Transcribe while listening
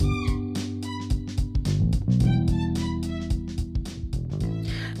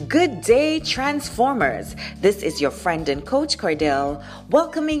Good day, Transformers. This is your friend and coach Cordell,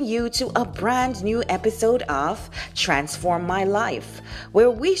 welcoming you to a brand new episode of Transform My Life,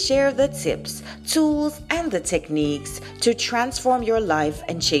 where we share the tips, tools, and the techniques to transform your life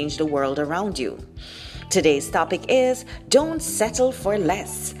and change the world around you. Today's topic is Don't Settle for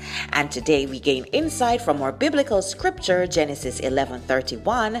Less. And today we gain insight from our biblical scripture, Genesis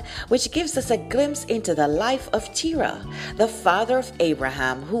 11:31, which gives us a glimpse into the life of Terah, the father of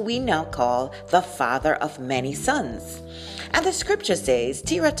Abraham, who we now call the father of many sons. And the scripture says,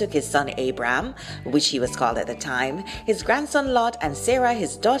 Terah took his son Abram, which he was called at the time, his grandson Lot, and Sarah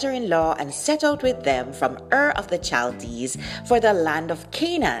his daughter-in-law, and set out with them from Ur of the Chaldees for the land of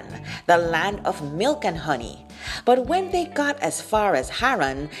Canaan, the land of milk and honey. But when they got as far as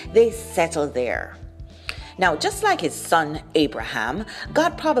Haran, they settled there. Now, just like his son Abraham,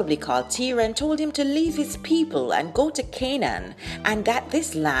 God probably called Terah and told him to leave his people and go to Canaan, and that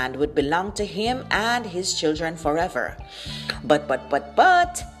this land would belong to him and his children forever. But,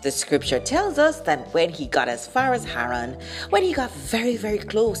 the scripture tells us that when he got as far as Haran, when he got very, very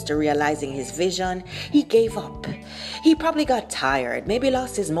close to realizing his vision, he gave up. He probably got tired, maybe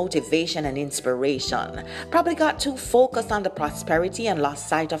lost his motivation and inspiration, probably got too focused on the prosperity and lost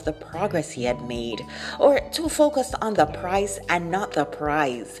sight of the progress he had made, or too focused on the price and not the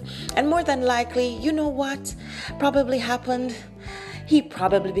prize. And more than likely, you know what probably happened? He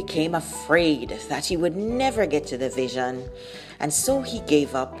probably became afraid that he would never get to the vision. And so he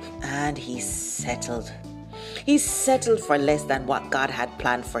gave up and he settled. He settled for less than what God had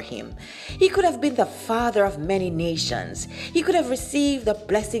planned for him. He could have been the father of many nations. He could have received the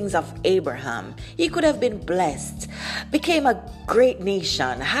blessings of Abraham. He could have been blessed, became a great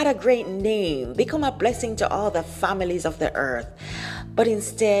nation, had a great name, become a blessing to all the families of the earth. But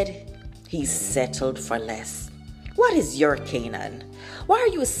instead, he settled for less. What is your Canaan? Why are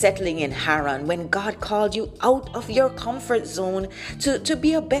you settling in Haran when God called you out of your comfort zone to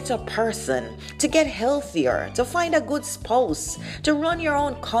be a better person, to get healthier, to find a good spouse, to run your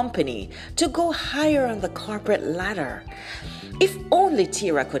own company, to go higher on the corporate ladder? If only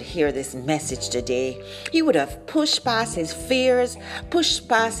Terah could hear this message today, he would have pushed past his fears, pushed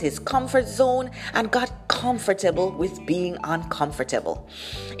past his comfort zone, and got comfortable with being uncomfortable.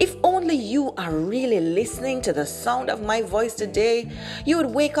 If only you are really listening to the sound of my voice today, you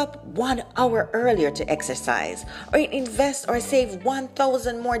would wake up 1 hour earlier to exercise, or invest or save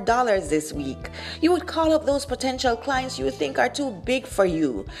 $1,000 more this week. You would call up those potential clients you think are too big for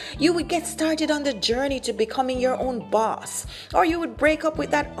you. You would get started on the journey to becoming your own boss. Or you would break up with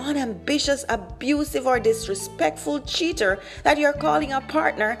that unambitious, abusive, or disrespectful cheater that you're calling a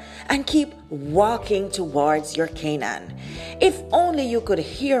partner and keep walking towards your Canaan. If only you could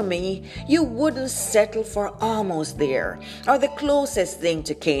hear me, you wouldn't settle for almost there or the closest thing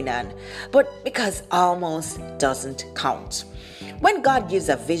to Canaan, but because almost doesn't count. When God gives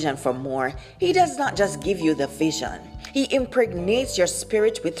a vision for more, He does not just give you the vision. He impregnates your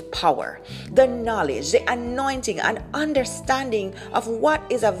spirit with power, the knowledge, the anointing, and understanding of what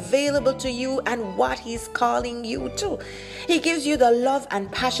is available to you and what He's calling you to. He gives you the love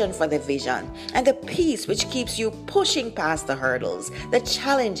and passion for the vision and the peace which keeps you pushing past the hurdles, the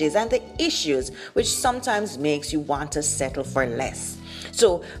challenges, and the issues which sometimes makes you want to settle for less.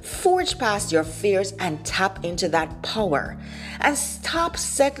 So forge past your fears and tap into that power, and stop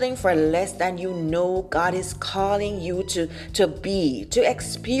settling for less than you know God is calling you to be, to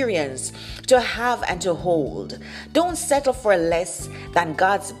experience, to have, and to hold. Don't settle for less than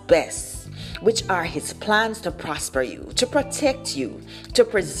God's best, which are His plans to prosper you, to protect you, to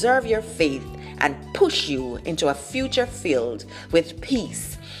preserve your faith, and push you into a future filled with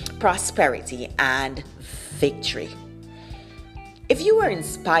peace, prosperity, and victory. If you were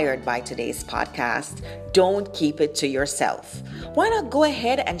inspired by today's podcast, don't keep it to yourself. Why not go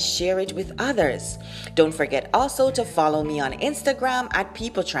ahead and share it with others? Don't forget also to follow me on Instagram at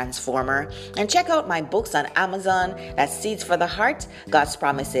People Transformer, and check out my books on Amazon. That's Seeds for the Heart, God's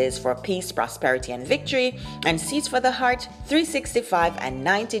Promises for Peace, Prosperity, and Victory, and Seeds for the Heart, 365 and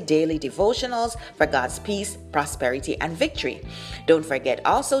 90 daily devotionals for God's peace, prosperity, and victory. Don't forget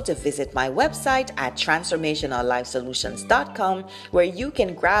also to visit my website at transformationallifesolutions.com, where you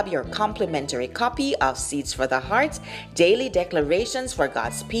can grab your complimentary copy of Seeds for the Heart, Daily Declarations for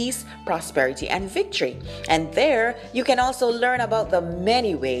God's Peace, Prosperity, and Victory. And there, you can also learn about the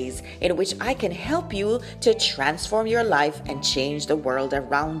many ways in which I can help you to transform your life and change the world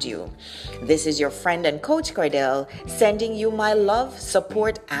around you. This is your friend and coach Cordell, sending you my love,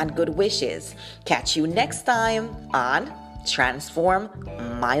 support, and good wishes. Catch you next time on Transform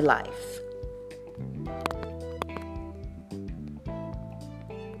My Life.